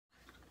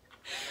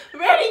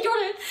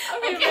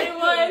Okay, ready?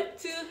 1,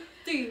 2,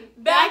 3.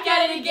 Back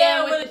at it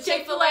again with the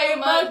Chick-Fil-A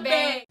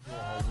mukbang.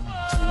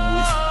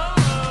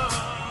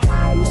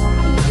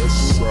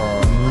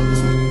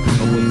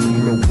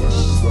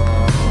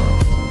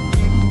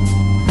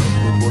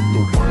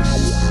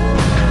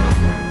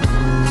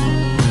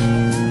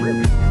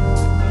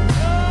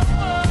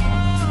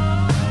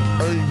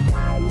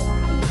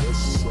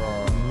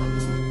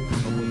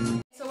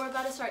 So we're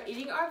about to start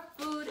eating our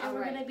food, and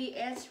we're gonna be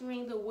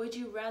answering the would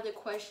you rather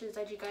questions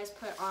that you guys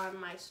put on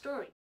my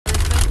story.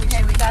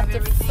 Okay, we got the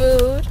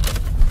food.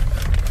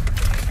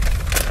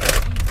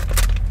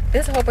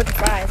 There's a whole bunch of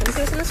fries. Let me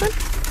see what's in this one.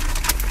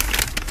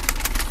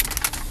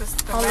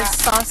 All the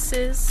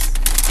sauces.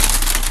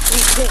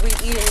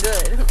 We eating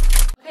good.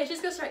 Okay,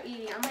 she's gonna start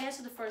eating. I'm gonna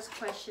answer the first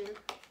question.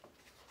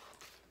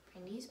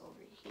 And these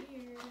over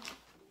here.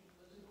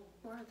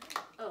 Where are they?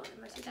 Oh,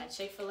 am I saying That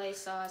Chick-Fil-A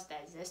sauce,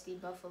 that zesty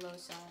buffalo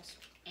sauce,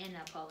 and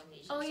that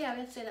Polynesian Oh sauce. yeah, we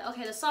have to say that.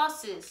 Okay, the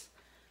sauces.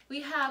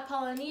 We have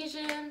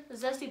Polynesian,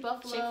 zesty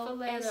buffalo,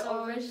 Chick-fil-A and the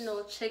sauce.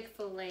 original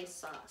Chick-fil-A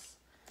sauce.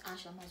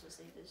 Actually, I might as well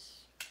say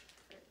this.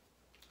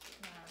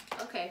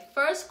 Okay,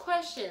 first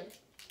question.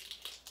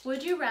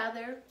 Would you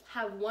rather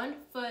have 1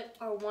 foot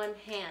or 1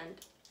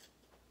 hand?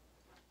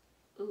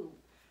 Ooh.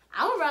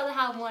 I would rather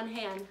have 1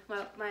 hand,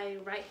 my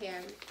right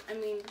hand. I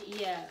mean,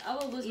 Yeah, I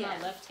would lose my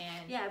left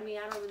hand. yeah, I mean,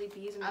 I don't really be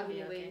using I'll it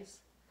be anyways.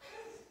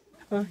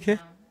 Okay.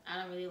 I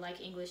don't really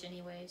like English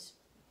anyways.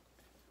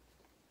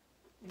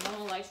 No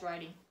one likes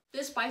writing.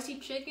 This spicy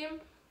chicken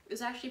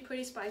is actually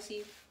pretty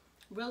spicy,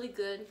 really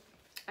good.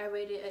 I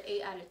rate it an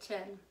 8 out of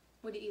 10.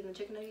 What do you eat in the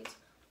chicken nuggets?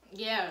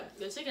 Yeah,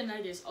 the chicken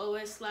nuggets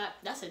always slap.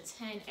 That's a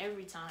 10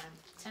 every time.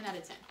 10 out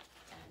of 10. 10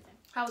 out of 10.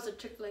 How was the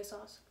Chick-fil-A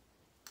sauce?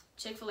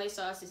 Chick-fil-A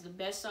sauce is the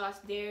best sauce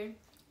there.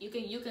 You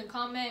can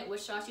comment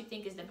which sauce you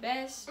think is the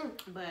best,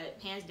 but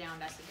hands down,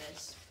 that's the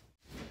best.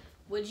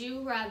 Would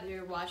you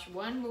rather watch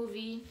one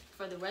movie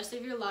for the rest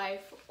of your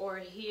life or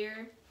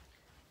hear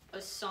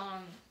a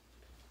song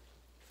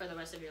for the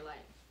rest of your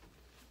life?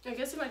 I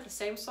guess you like the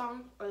same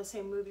song or the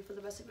same movie for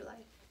the rest of your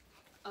life.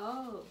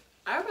 Oh.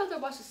 I'd rather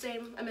watch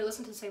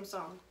listen to the same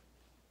song.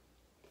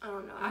 I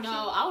don't know. Actually,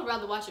 No, I would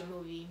rather watch a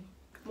movie.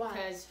 Why?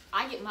 Because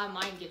my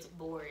mind gets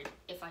bored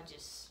if I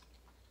just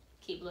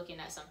keep looking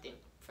at something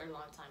for a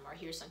long time or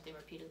hear something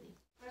repeatedly.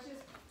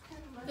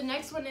 The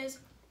next one is,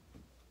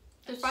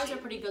 the fries are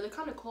pretty good. They're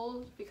kind of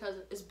cold because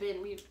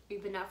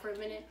we've been out for a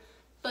minute,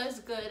 but it's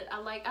good. I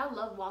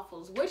love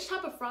waffles. Which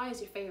type of fry is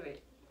your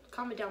favorite?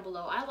 Comment down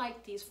below. I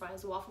like these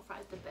fries. The waffle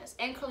fries the best,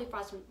 and curly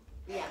fries from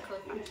curly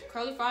fries.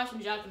 Curly fries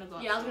from Jack in the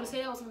Box. Yeah, I was gonna say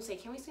that. I was gonna say,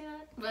 can we say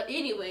that? But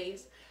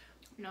anyways,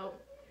 No.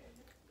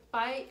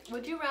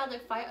 would you rather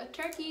fight a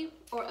turkey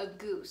or a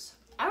goose?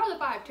 I'd rather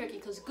fight a turkey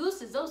because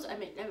gooses,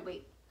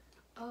 wait.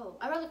 Oh,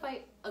 I'd rather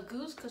fight a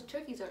goose because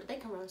turkeys they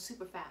can run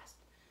super fast.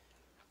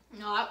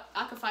 No,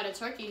 I could fight a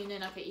turkey and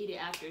then I could eat it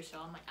after, so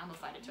I'm gonna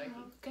fight a turkey.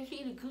 Can you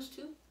eat a goose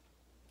too?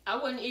 I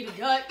wouldn't eat a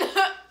duck.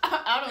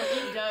 I don't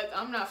eat duck.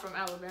 I'm not from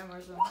Alabama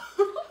or something.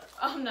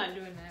 I'm not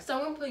doing that.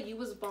 Someone put you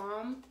was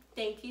bomb.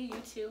 Thank you, you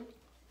too.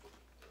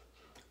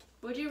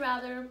 Would you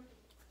rather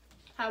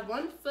have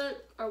 1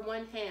 foot or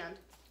 1 hand?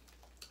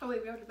 Oh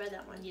wait, we already read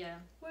that one. Yeah.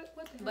 What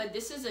the heck? But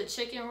this is a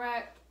chicken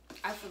wrap.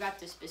 I forgot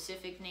the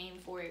specific name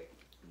for it.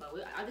 But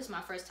this is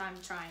my first time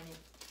trying it.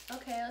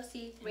 Okay, let's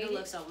see. It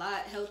looks a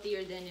lot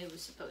healthier than it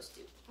was supposed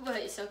to. But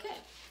it's okay.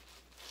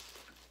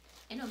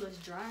 And it looks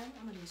dry.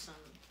 I'm gonna do some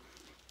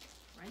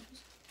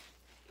wrinkles.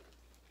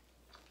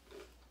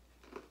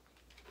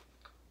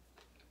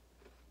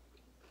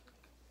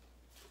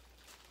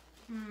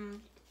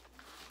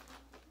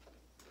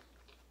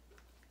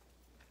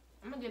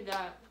 I'm gonna give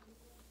that.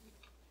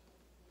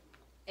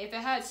 If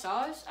it had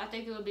sauce, I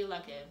think it would be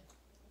like a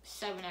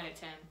 7 out of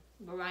 10.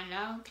 But right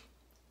now,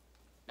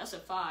 that's a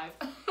 5.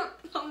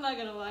 I'm not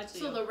gonna lie to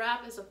you. So the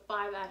wrap is a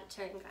 5 out of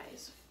 10,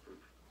 guys.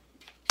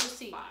 Let's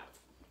see. 5.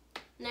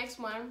 Next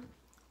one.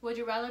 Would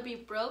you rather be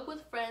broke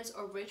with friends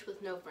or rich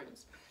with no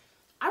friends?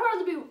 I'd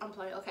rather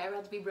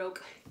be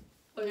broke.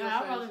 With no Yeah,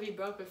 I'd friends. rather be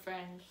broke with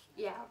friends.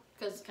 Yeah,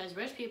 because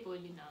rich people,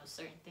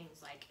 certain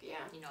things like,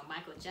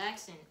 Michael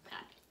Jackson.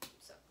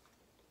 So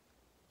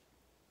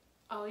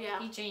oh yeah.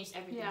 he changed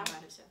everything about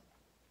himself.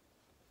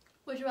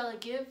 Would you rather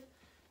give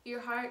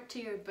your heart to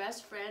your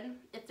best friend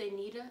if they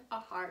need a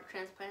heart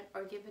transplant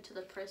or give it to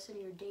the person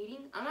you're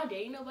dating? I'm not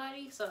dating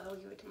nobody, so I'll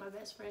give it to my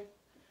best friend.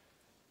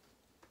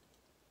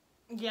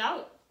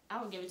 Yeah,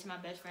 I would give it to my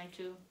best friend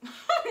too.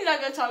 We're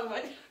not gonna talk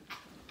about it.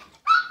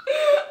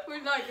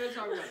 We're not gonna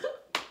talk about it.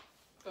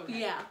 Okay.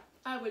 Yeah,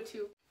 I would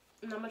too.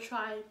 And I'm gonna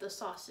try the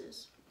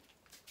sauces.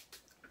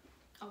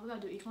 Oh, we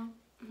gotta do each one?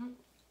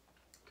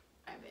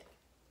 I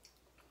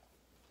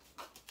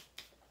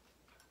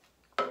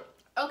bet.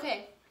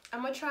 Okay,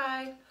 let's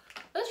try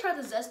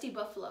the zesty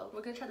buffalo.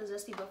 We're gonna try the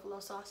zesty buffalo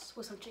sauce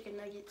with some chicken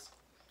nuggets.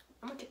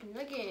 I'm a chicken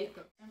nugget.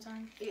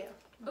 Yeah.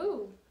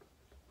 Ooh,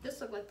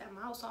 this looks like that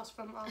mild sauce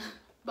from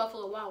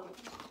Buffalo Wild Wings.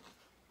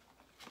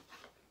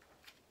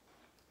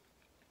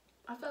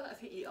 I feel like I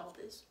could eat all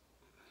this.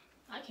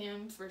 I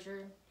can, for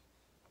sure.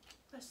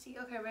 Let's see.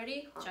 Okay,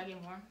 ready? Should I get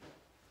more?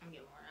 I'm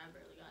getting more. I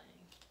barely got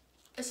any.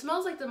 It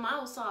smells like the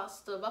mild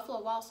sauce, the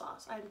Buffalo Wild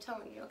sauce. I'm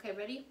telling you. Okay,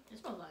 ready? It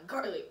smells like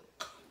garlic.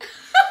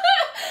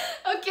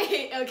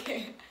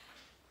 Okay.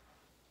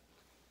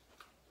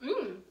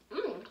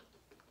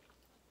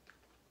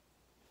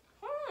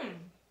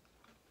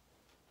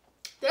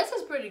 This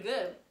is pretty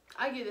good.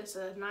 I give this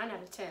a 9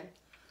 out of 10.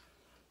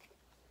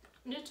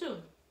 Me too.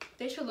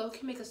 They should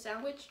low-key make a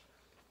sandwich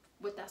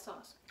with that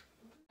sauce.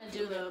 I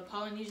do the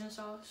Polynesian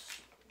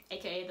sauce,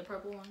 aka the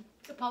purple one.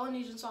 The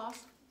Polynesian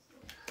sauce.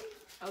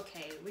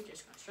 Okay, we're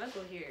just gonna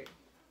struggle here.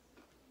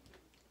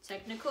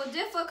 Technical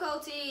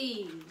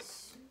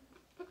difficulties.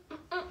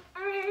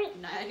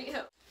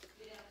 Nadia.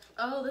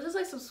 Oh, this is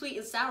like some sweet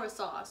and sour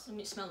sauce. Let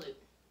me smell it.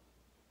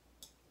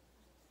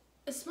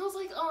 It smells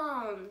like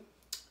oh,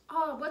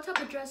 what type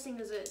of dressing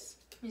is this?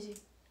 Let me see.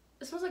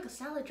 It smells like a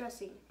salad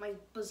dressing, like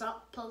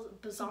balsamic.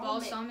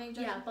 Balsamic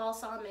dressing? Yeah,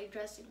 balsamic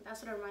dressing.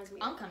 That's what it reminds me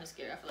of. I'm kind of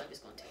scared. I feel like it's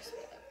gonna taste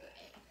like that.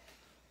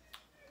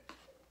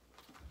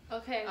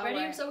 Okay, All ready?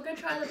 right. So we're gonna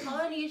try the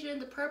Polynesian,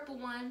 the purple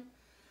one,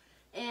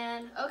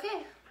 and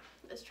okay,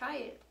 let's try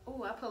it.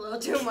 Oh, I put a little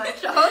too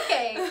much.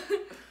 Okay,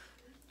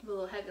 a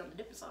little heavy on the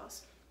dipping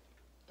sauce.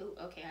 Ooh,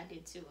 okay, I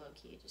did too.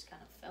 Okay, it just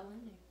kind of fell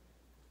in there.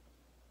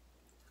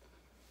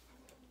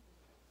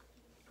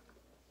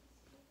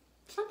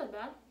 It's not that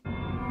bad.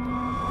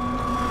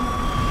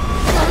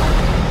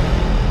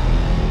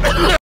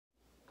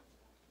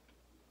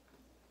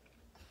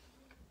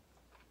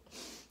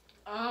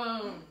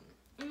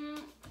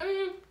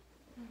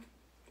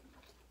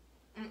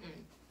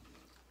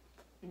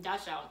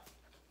 Dash out.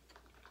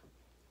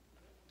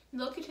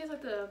 Loki tastes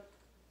like the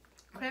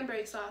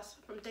cranberry sauce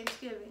from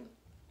Thanksgiving.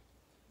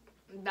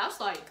 That's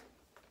like,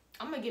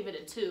 I'm gonna give it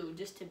a 2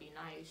 just to be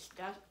nice.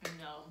 That's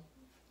no.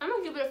 I'm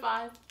gonna give it a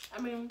 5.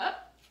 I mean,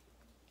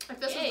 if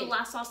this was the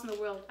last sauce in the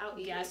world, I would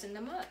eat it. Gassing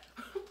them up.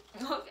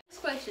 Okay.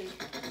 Next question.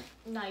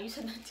 Nah, you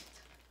said that.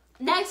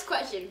 Next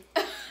question.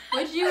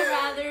 Would you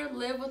rather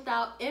live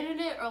without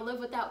internet or live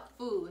without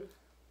food?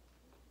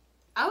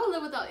 I would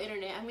live without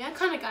internet. I mean, I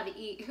kind of gotta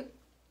eat.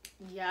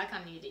 Yeah, I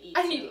kind of need to eat.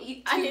 I need to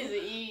eat. I need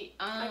to eat.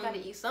 I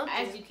gotta eat something.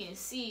 As you can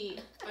see.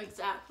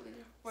 Exactly.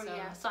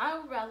 So I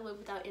would rather live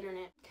without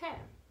internet. Okay.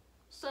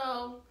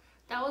 So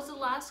that was the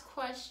last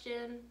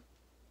question.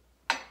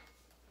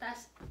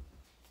 That's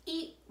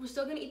eat. We're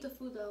still gonna eat the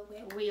food though.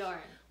 Wait. We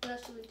are. What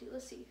else should we do?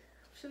 Let's see.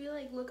 Should we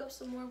like look up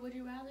some more would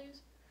you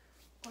rather's,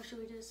 or should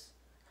we just?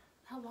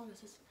 How long is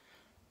this?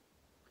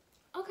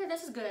 Okay,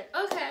 this is good.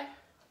 Okay.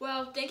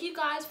 Well, thank you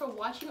guys for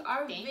watching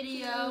our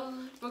video.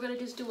 We're gonna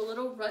just do a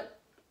little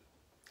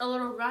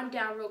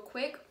rundown real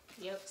quick.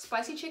 Yep.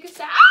 Spicy chicken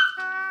salad.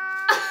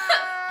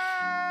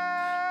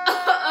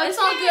 It's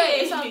all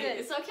good. It's all good.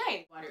 It's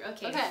okay. Water.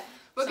 Okay. Okay.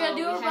 We're gonna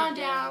do a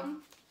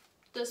rundown.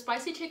 The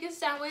spicy chicken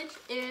sandwich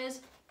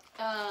is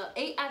a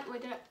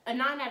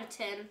 9 out of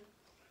 10.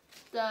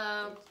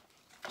 The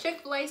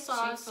Chick-Fil-A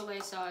sauce.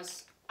 Chick-Fil-A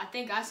sauce. I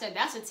think I said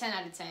that's a 10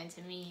 out of 10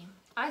 to me.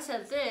 I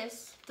said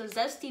this. The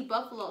zesty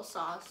buffalo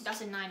sauce.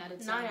 That's a 9 out of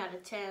 10. 9 out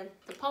of 10.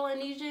 The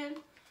Polynesian.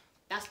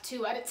 That's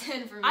 2 out of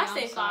 10 for me. I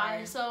say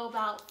 5. So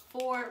about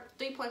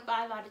 3.5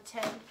 out of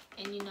 10.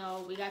 And you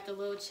know, we got the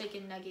little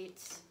chicken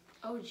nuggets.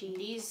 Oh gee.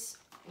 These,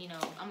 you know,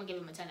 I'm gonna give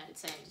them a 10 out of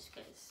 10 just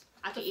because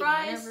I could the eat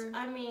fries, whenever.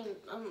 I mean,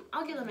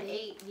 I'll give them an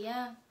 8.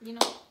 Yeah, you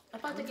know. I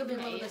thought they could be a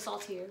little bit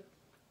saltier.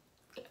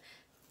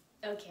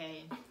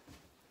 Okay.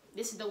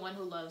 This is the one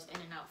who loves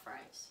In-N-Out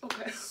fries.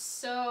 Okay.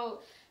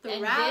 So, the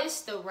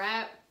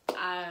wrap,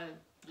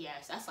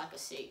 yes, that's like a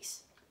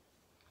 6.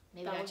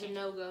 Maybe that was a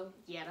no-go.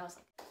 Yeah, that was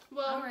like,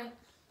 well, all right.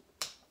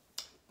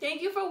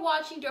 Thank you for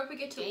watching. Don't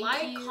forget to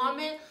like,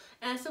 comment,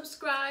 and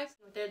subscribe.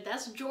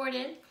 That's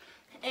Jordan.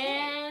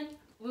 And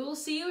we will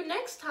see you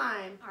next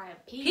time. All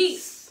right,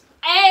 Peace.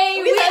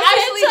 Hey, we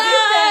actually did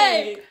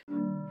that.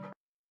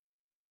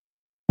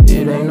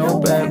 It ain't no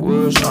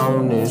backwoods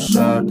on this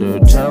side. The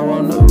town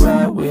wanna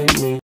ride with me.